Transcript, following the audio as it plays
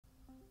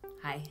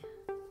Hi.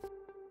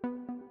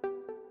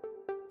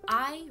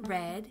 I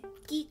read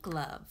Geek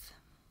Love.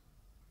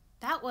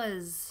 That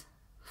was...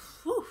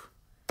 Whew.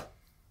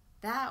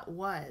 That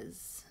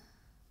was...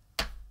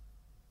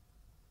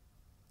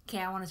 Okay,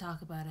 I want to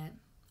talk about it.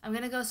 I'm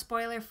going to go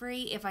spoiler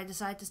free. If I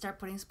decide to start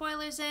putting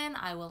spoilers in,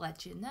 I will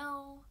let you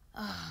know.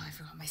 Oh, I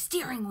forgot my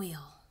steering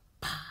wheel.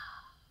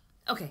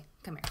 Okay,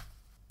 come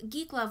here.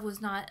 Geek Love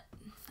was not...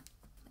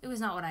 It was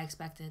not what I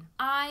expected.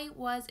 I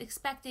was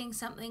expecting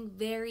something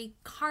very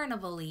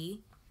carnival-y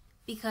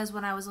because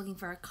when I was looking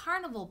for a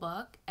carnival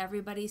book,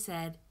 everybody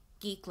said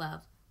Geek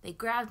Love. They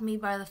grabbed me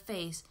by the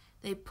face,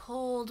 they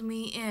pulled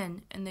me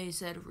in, and they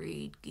said,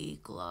 read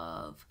Geek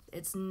Love.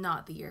 It's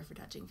not the year for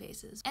touching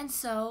faces. And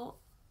so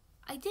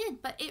I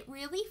did, but it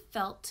really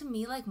felt to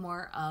me like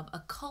more of a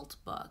cult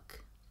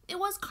book. It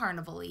was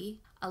carnival-y.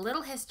 A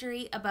little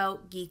history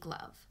about Geek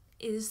Love.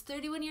 It is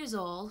 31 years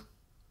old,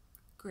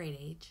 great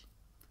age,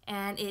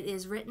 and it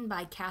is written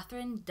by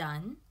Katherine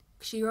Dunn.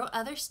 She wrote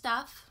other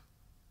stuff,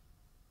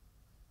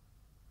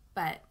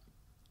 but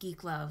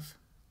Geek Love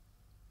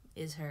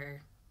is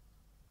her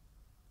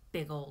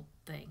big old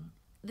thing.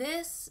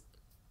 This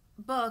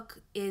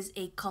book is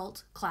a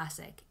cult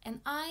classic, and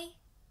I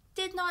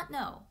did not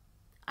know.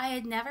 I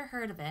had never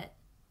heard of it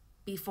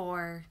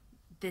before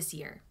this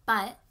year,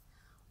 but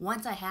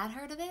once I had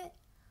heard of it,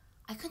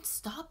 I couldn't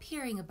stop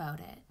hearing about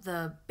it.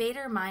 The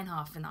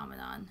Bader-Meinhof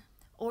phenomenon,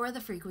 or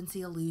the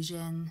frequency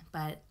illusion,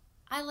 but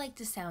I like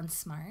to sound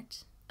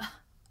smart.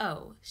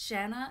 Oh,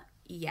 Shanna?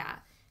 Yeah.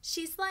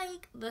 She's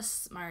like the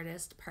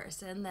smartest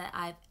person that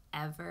I've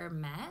ever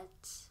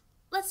met.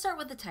 Let's start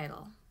with the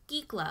title,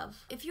 Geek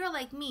Love. If you're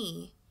like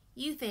me,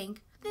 you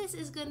think, this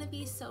is gonna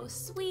be so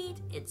sweet,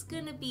 it's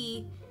gonna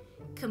be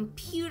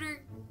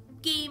computer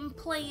game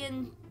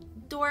playing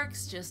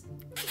dorks just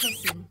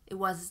kissing. It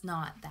was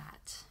not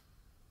that.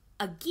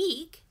 A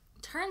geek,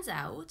 turns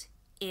out,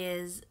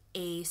 is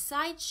a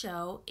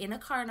sideshow in a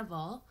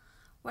carnival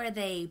where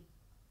they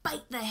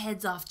bite the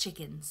heads off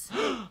chickens.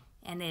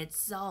 And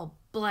it's all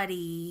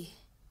bloody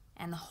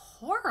and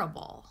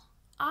horrible.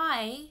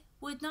 I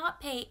would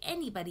not pay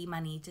anybody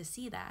money to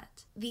see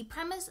that. The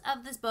premise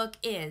of this book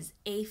is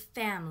a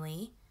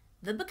family,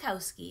 the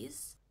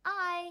Bukowskis.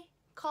 I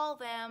call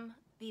them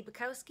the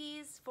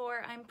Bukowskis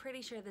for, I'm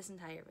pretty sure, this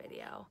entire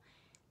video.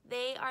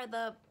 They are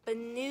the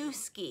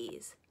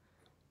Banewskis.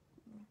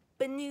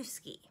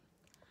 Banewski.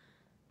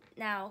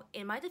 Now,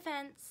 in my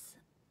defense,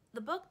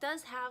 the book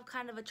does have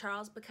kind of a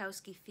Charles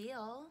Bukowski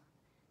feel.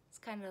 It's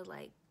kind of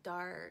like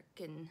dark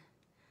and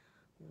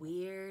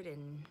weird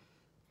and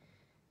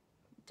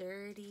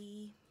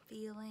dirty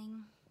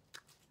feeling.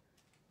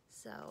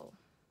 So,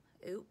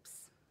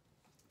 oops.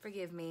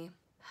 Forgive me.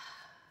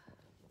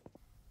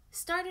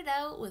 Started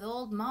out with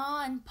old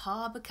Ma and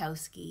Pa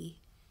Bukowski.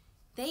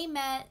 They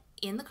met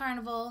in the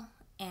carnival,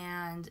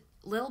 and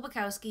little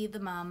Bukowski, the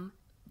mom,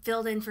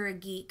 filled in for a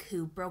geek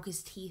who broke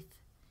his teeth,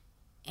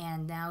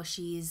 and now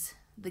she's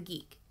the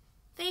geek.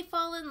 They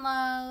fall in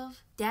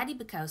love. Daddy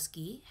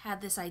Bukowski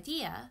had this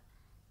idea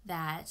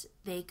that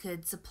they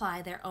could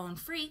supply their own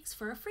freaks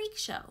for a freak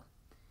show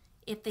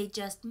if they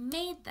just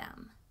made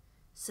them.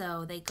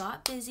 So they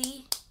got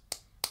busy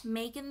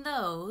making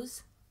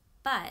those,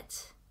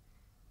 but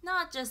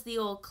not just the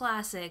old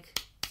classic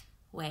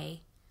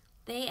way.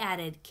 They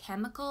added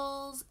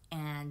chemicals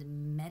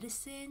and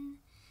medicine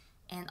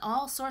and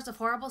all sorts of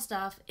horrible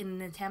stuff in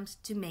an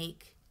attempt to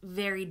make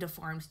very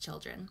deformed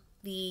children.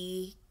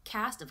 The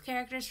cast of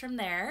characters from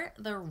there,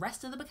 the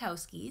rest of the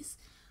Bukowskis,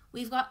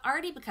 we've got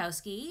Artie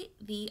Bukowski,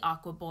 the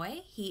Aqua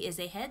Boy. He is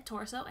a head,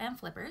 torso, and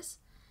flippers.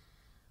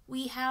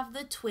 We have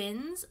the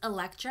twins,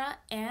 Electra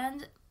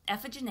and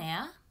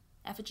Iphigenia,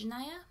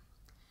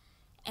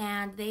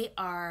 and they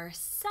are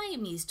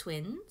Siamese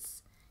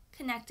twins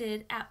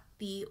connected at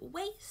the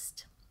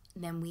waist.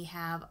 Then we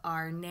have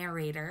our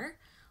narrator,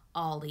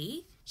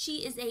 Ollie.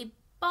 She is a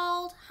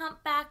bald,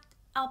 humpbacked,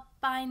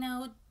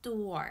 albino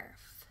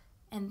dwarf.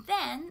 And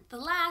then the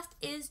last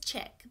is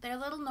Chick, their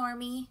little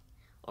normie,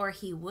 or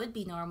he would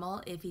be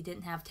normal if he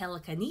didn't have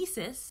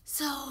telekinesis.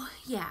 So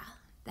yeah,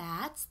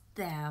 that's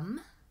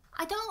them.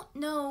 I don't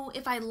know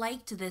if I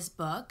liked this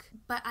book,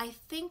 but I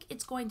think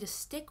it's going to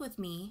stick with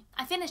me.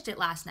 I finished it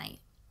last night,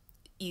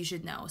 you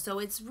should know. So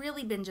it's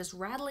really been just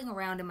rattling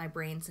around in my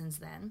brain since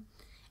then.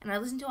 And I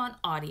listened to it on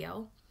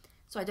audio,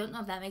 so I don't know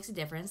if that makes a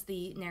difference.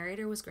 The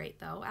narrator was great,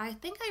 though. I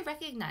think I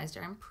recognized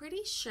her. I'm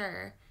pretty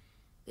sure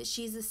that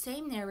she's the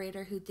same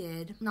narrator who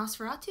did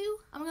Nosferatu.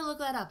 I'm going to look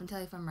that up and tell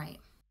you if I'm right.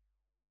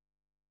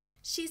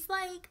 She's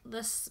like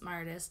the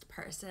smartest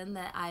person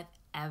that I've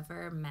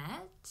ever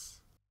met.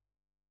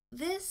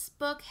 This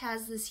book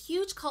has this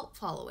huge cult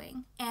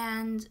following,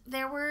 and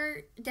there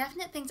were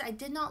definite things I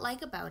did not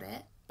like about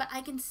it, but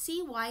I can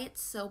see why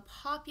it's so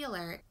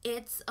popular.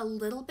 It's a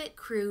little bit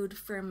crude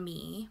for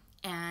me,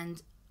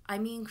 and I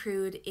mean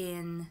crude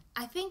in,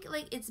 I think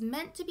like it's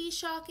meant to be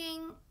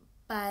shocking,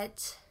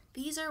 but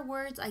these are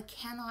words I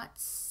cannot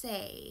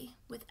say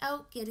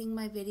without getting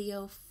my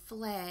video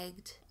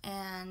flagged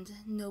and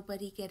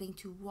nobody getting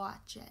to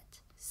watch it.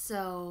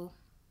 So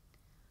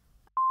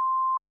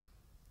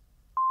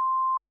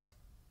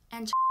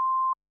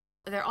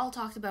They're all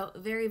talked about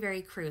very,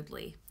 very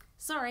crudely.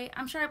 Sorry,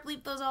 I'm sure I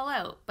bleeped those all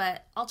out,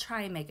 but I'll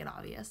try and make it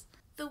obvious.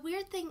 The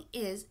weird thing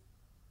is,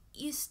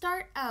 you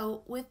start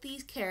out with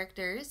these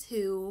characters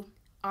who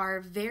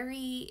are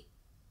very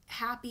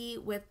happy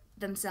with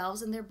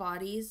themselves and their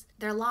bodies.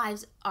 Their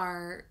lives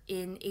are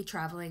in a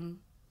traveling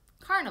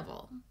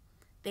carnival.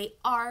 They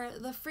are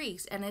the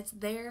freaks, and it's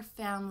their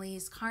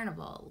family's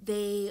carnival.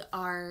 They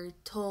are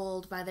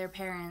told by their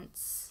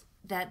parents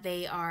that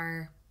they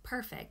are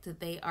perfect, that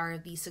they are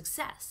the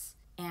success,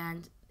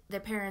 and their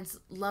parents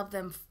love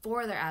them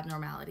for their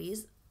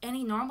abnormalities.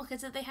 Any normal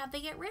kids that they have,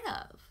 they get rid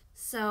of.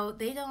 So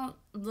they don't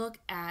look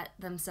at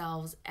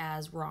themselves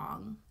as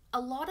wrong.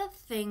 A lot of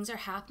things are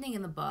happening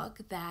in the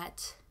book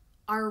that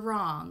are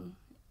wrong,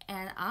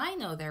 and I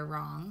know they're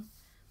wrong,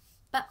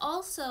 but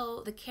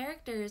also the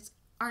characters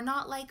are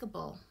not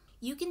likable.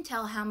 You can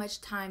tell how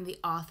much time the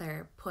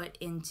author put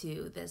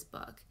into this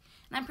book.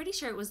 And I'm pretty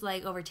sure it was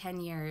like over 10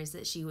 years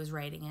that she was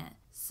writing it.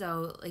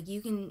 So like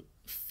you can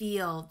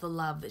feel the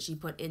love that she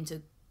put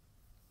into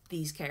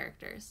these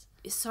characters.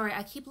 Sorry,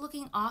 I keep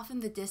looking off in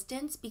the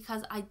distance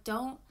because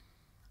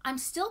I'm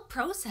still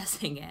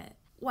processing it.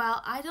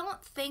 Well, I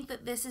don't think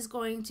that this is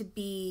going to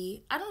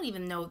be, I don't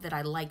even know that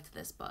I liked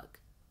this book,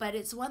 but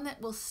it's one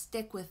that will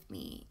stick with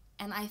me.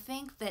 And I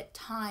think that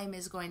time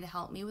is going to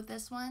help me with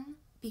this one,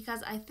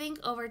 because I think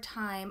over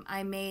time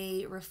I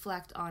may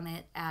reflect on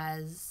it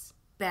as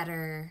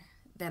better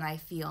than I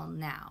feel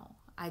now.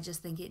 I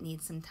just think it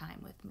needs some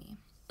time with me.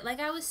 Like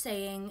I was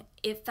saying,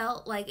 it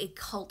felt like a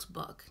cult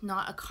book,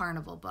 not a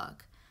carnival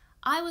book.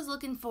 I was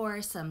looking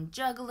for some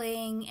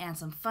juggling and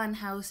some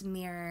funhouse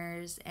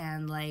mirrors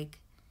and like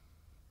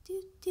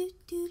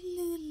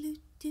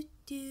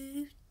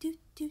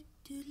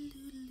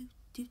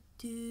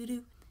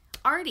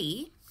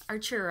Artie,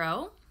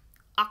 Arturo,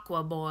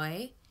 Aqua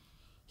Boy,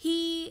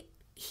 he's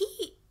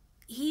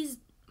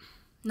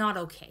not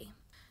okay.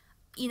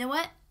 You know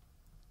what?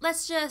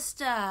 Let's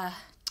just,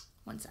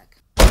 one sec.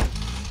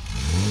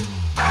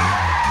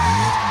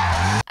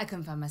 I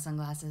couldn't find my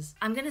sunglasses.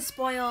 I'm gonna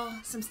spoil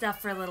some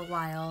stuff for a little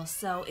while,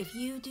 so if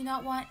you do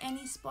not want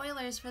any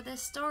spoilers for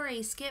this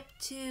story, skip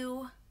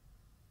to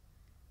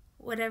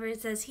whatever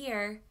it says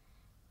here,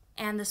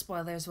 and the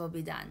spoilers will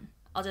be done.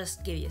 I'll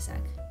just give you a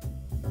sec.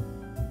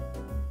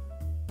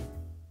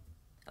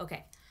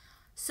 Okay,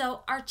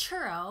 so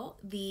Arturo,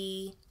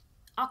 the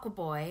Aqua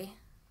Boy,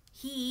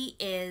 he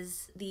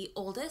is the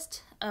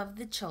oldest of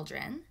the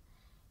children,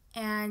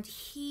 and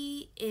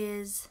he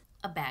is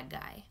a bad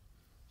guy.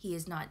 He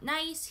is not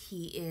nice.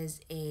 He is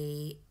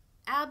a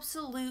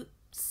absolute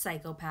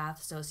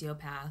psychopath,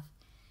 sociopath,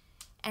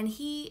 and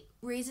he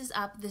raises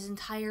up this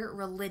entire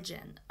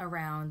religion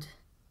around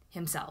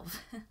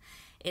himself.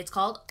 It's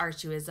called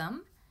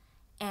Archuism,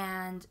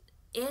 and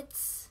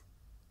it's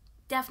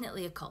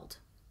definitely a cult.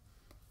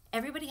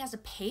 Everybody has to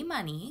pay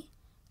money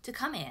to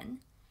come in,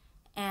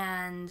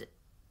 and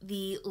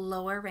the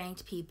lower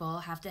ranked people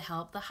have to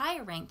help the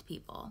higher ranked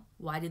people.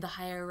 Why do the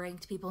higher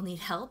ranked people need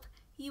help,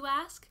 you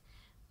ask?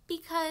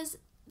 Because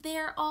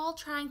they're all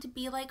trying to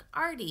be like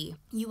Artie.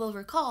 You will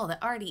recall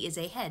that Artie is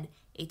a head,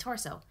 a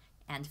torso,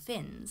 and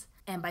fins.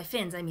 And by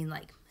fins, I mean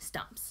like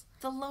stumps.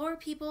 The lower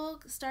people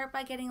start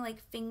by getting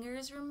like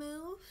fingers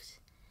removed,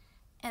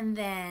 and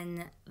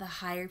then the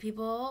higher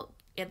people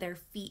get their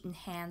feet and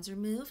hands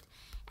removed,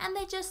 and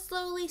they just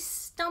slowly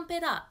stump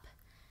it up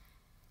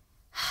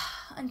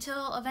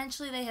until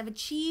eventually they have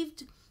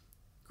achieved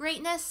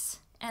greatness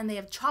and they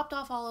have chopped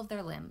off all of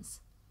their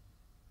limbs.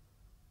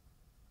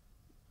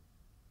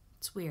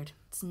 It's weird.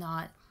 It's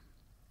not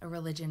a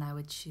religion I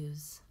would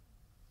choose.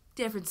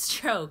 Different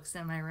strokes,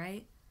 am I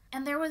right?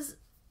 And there was,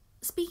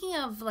 speaking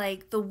of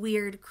like the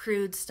weird,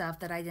 crude stuff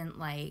that I didn't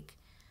like,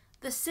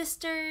 the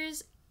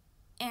sisters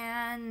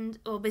and,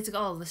 well, basically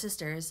all of the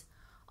sisters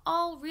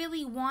all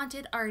really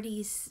wanted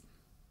Artie's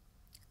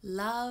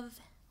love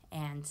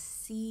and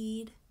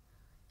seed.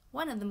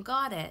 One of them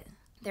got it.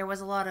 There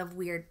was a lot of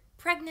weird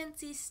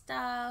pregnancy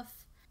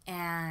stuff,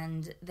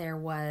 and there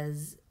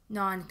was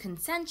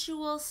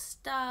non-consensual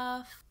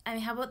stuff. I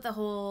mean, how about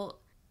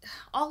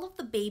all of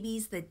the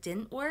babies that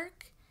didn't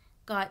work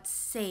got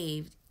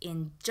saved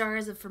in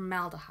jars of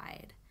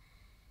formaldehyde.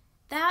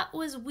 That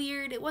was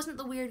weird. It wasn't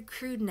the weird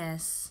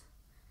crudeness.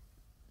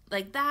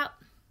 Like, that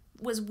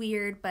was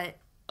weird, but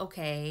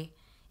okay.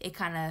 It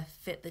kind of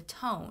fit the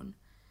tone.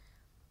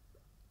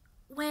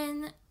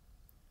 When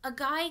a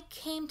guy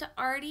came to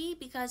Artie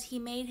because he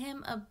made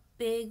him a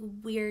big,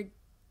 weird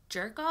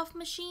jerk-off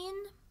machine,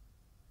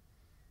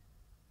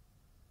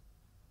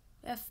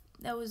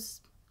 that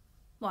was...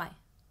 Why?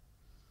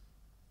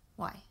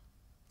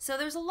 So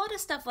there's a lot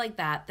of stuff like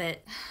that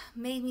that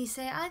made me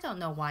say, I don't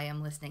know why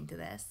I'm listening to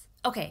this.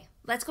 Okay,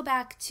 let's go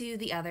back to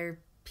the other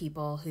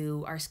people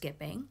who are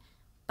skipping,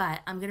 but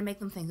I'm going to make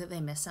them think that they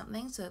missed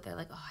something so that they're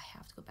like, oh, I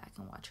have to go back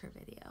and watch her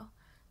video.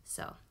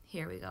 So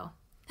here we go.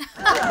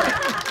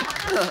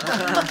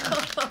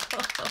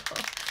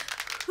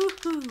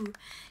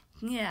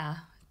 Yeah,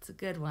 it's a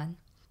good one.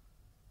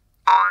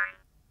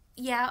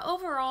 Yeah,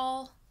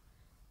 overall,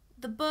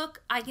 the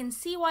book, I can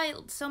see why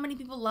so many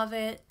people love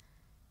it.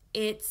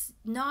 It's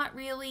not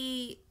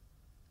really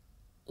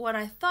what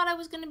I thought I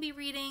was going to be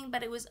reading,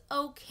 but it was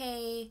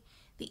okay.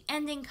 The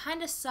ending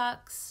kind of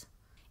sucks.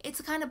 It's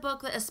the kind of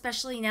book that,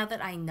 especially now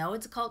that I know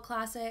it's a cult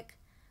classic,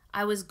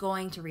 I was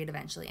going to read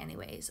eventually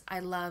anyways. I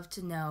love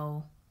to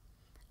know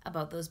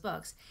about those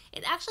books.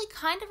 It actually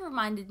kind of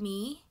reminded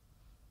me,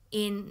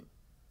 in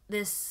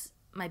this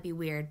might be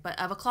weird, but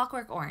of A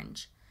Clockwork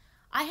Orange.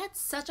 I had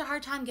such a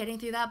hard time getting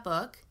through that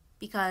book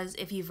because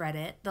if you've read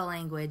it, the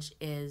language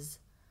is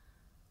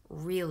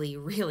really,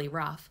 really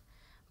rough.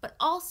 But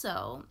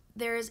also,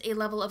 there's a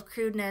level of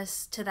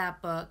crudeness to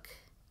that book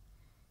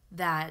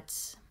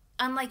that,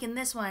 unlike in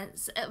this one,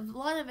 a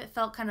lot of it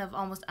felt kind of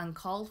almost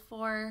uncalled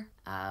for,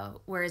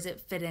 whereas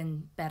it fit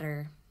in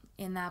better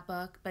in that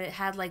book. But it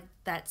had like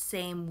that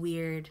same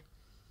weird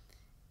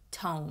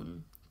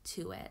tone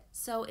to it.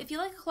 So if you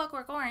like A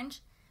Clockwork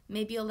Orange,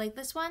 maybe you'll like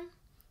this one.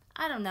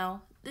 I don't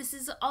know. This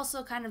is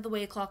also kind of the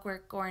way A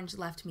Clockwork Orange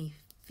left me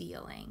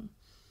feeling,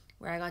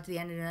 where I got to the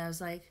end and I was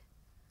like,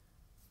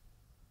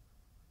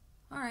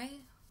 all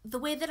right. The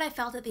way that I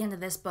felt at the end of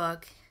this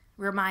book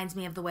reminds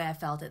me of the way I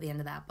felt at the end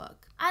of that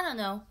book. I don't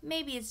know.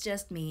 Maybe it's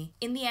just me.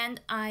 In the end,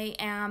 I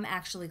am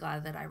actually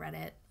glad that I read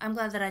it. I'm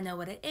glad that I know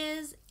what it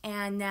is,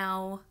 and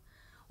now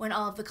when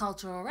all of the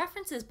cultural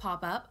references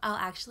pop up, I'll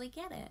actually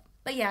get it.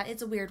 But yeah,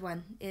 it's a weird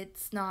one.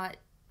 It's not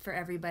for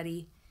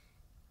everybody.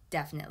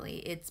 Definitely.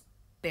 It's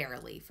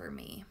barely for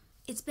me.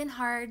 It's been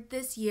hard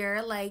this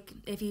year. Like,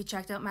 if you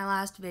checked out my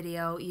last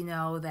video, you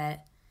know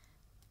that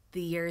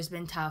the year's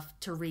been tough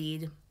to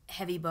read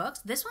heavy books.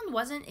 This one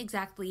wasn't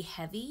exactly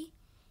heavy.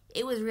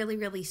 It was really,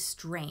 really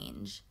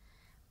strange.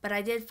 But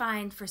I did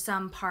find for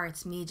some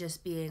parts me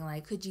just being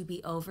like, could you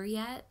be over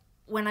yet?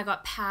 When I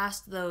got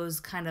past those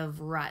kind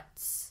of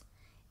ruts,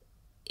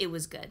 it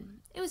was good.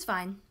 It was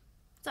fine.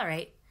 It's all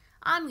right.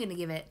 I'm going to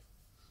give it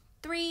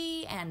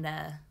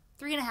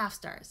 3.5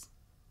 stars.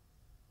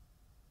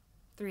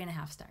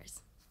 3.5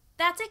 stars.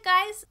 That's it,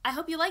 guys. I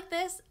hope you like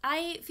this.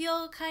 I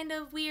feel kind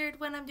of weird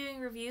when I'm doing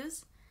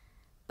reviews,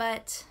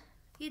 but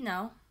you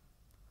know,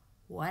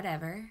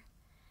 whatever.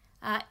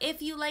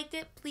 If you liked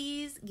it,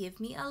 please give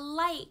me a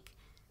like,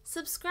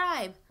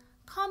 subscribe,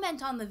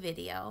 comment on the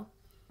video,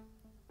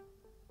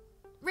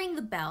 ring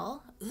the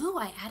bell. Ooh,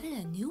 I added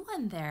a new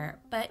one there.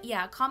 But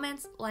yeah,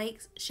 comments,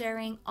 likes,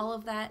 sharing, all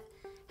of that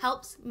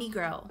helps me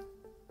grow.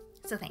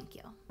 So thank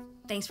you.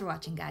 Thanks for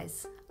watching,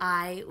 guys.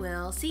 I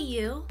will see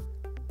you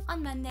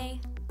on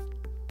Monday.